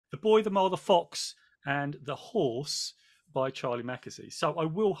The Boy, the Mole, the Fox, and the Horse by Charley Mackesey. So I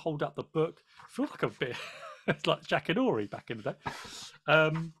will hold up the book. I feel like a bit it's like Jack and Ori back in the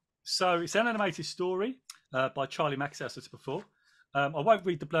day. So it's an animated story by Charley Mackesey, as I said before. I won't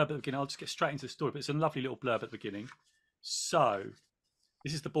read the blurb at the beginning. I'll just get straight into the story, but it's a lovely little blurb at the beginning. So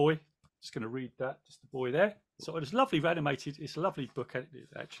this is the boy. Just going to read that. Just the boy there. So it's lovely animated. It's a lovely book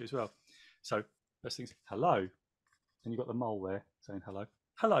actually as well. So first things, hello. And you've got the mole there saying hello.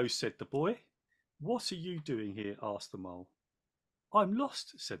 Hello, said the boy. What are you doing here? Asked the mole. I'm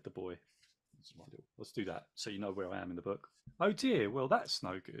lost, said the boy. Let's do that so you know where I am in the book. Oh dear, well that's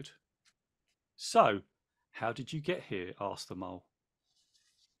no good. So, how did you get here? Asked the mole.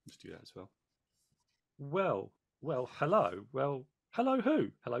 Let's do that as well. Well, hello. Well, hello who?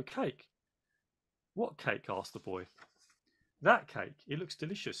 Hello cake. What cake? Asked the boy. That cake. It looks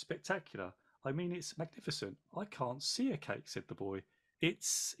delicious, spectacular. I mean, it's magnificent. I can't see a cake, said the boy.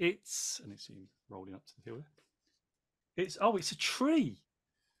 It's, and it's rolling up to the hill there. It's a tree.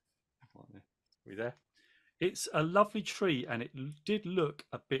 Are we there? It's a lovely tree, and it did look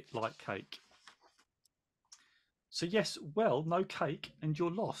a bit like cake. So yes, well, no cake, and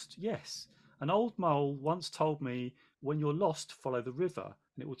you're lost. Yes, an old mole once told me, when you're lost, follow the river,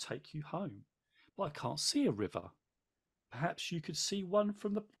 and it will take you home. But I can't see a river. Perhaps you could see one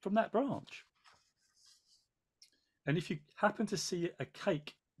from that branch. And if you happen to see a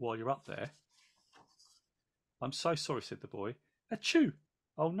cake while you're up there, I'm so sorry, said the boy. Achoo!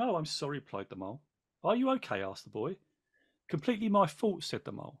 Oh no, I'm sorry, replied the mole. Are you okay? Asked the boy. Completely my fault, said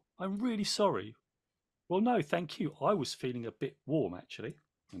the mole. I'm really sorry. Well, no, thank you. I was feeling a bit warm, actually.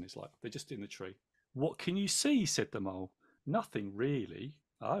 And it's like, they're just in the tree. What can you see? Said the mole. Nothing really.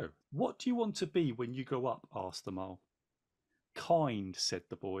 Oh, what do you want to be when you grow up? Asked the mole. Kind, said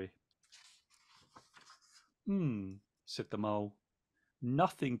the boy. Said the mole.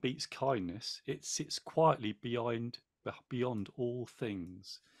 Nothing beats kindness. It sits quietly beyond all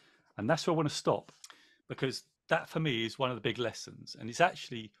things. And that's where I want to stop, because that for me is one of the big lessons. And it's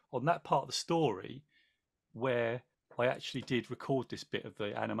actually on that part of the story where I actually did record this bit of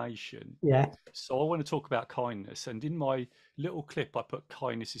the animation. Yeah. So I want to talk about kindness. And in my little clip, I put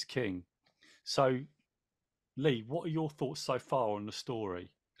kindness is king. So Lee, what are your thoughts so far on the story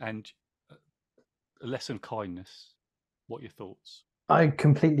and a lesson of kindness? What are your thoughts? I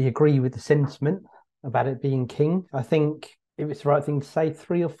completely agree with the sentiment about it being king. I think it was the right thing to say.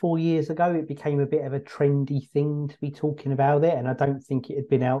 3 or 4 years ago, it became a bit of a trendy thing to be talking about it. And I don't think it had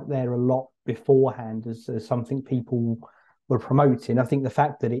been out there a lot beforehand as something people were promoting. I think the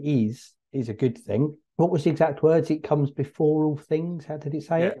fact that it is a good thing. What was the exact words? It comes before all things. How did it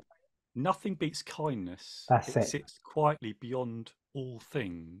say it? Nothing beats kindness. That's it. Sits quietly beyond all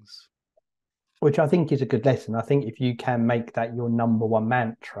things. Which I think is a good lesson. I think if you can make that your number one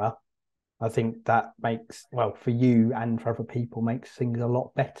mantra, I think that makes, well, for you and for other people, makes things a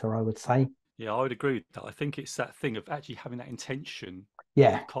lot better, I would say. Yeah, I would agree with that. I think it's that thing of actually having that intention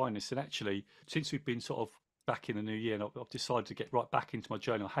Yeah. of kindness. And actually, since we've been sort of back in the new year, and I've decided to get right back into my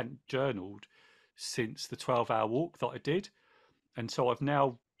journal. I hadn't journaled since the 12-hour walk that I did. And so I've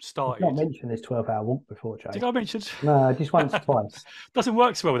now started. I've not mentioned this 12-hour walk before, Jay. Did I mention? No, just once or twice. Doesn't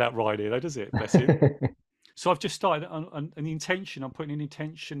work so well without Riley, though, does it? Bless him. So I've just started on the intention. I'm putting an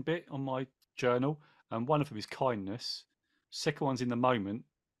intention bit on my journal, and one of them is kindness. Second one's in the moment,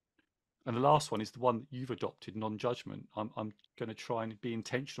 and the last one is the one that you've adopted, non-judgment. I'm going to try and be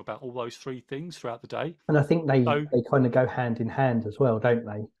intentional about all those 3 things throughout the day. And I think they kind of go hand in hand as well, don't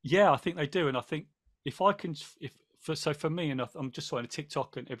they? Yeah, I think they do. And I think if I can, so for me, and I'm just saying to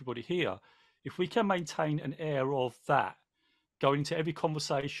TikTok and everybody here, if we can maintain an air of that going into every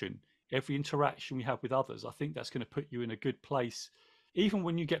conversation, every interaction we have with others, I think that's going to put you in a good place, even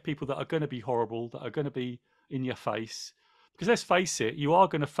when you get people that are going to be horrible, that are going to be in your face. Because let's face it, you are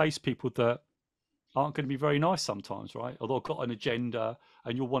going to face people that aren't going to be very nice sometimes, right? Or they've got an agenda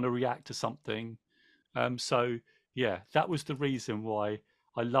and you'll want to react to something. So yeah, that was the reason why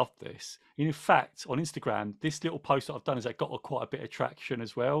I loved this. And in fact, on Instagram, this little post that I've done has got quite a bit of traction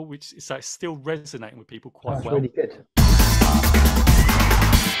as well, which is still resonating with people quite well. That's really good.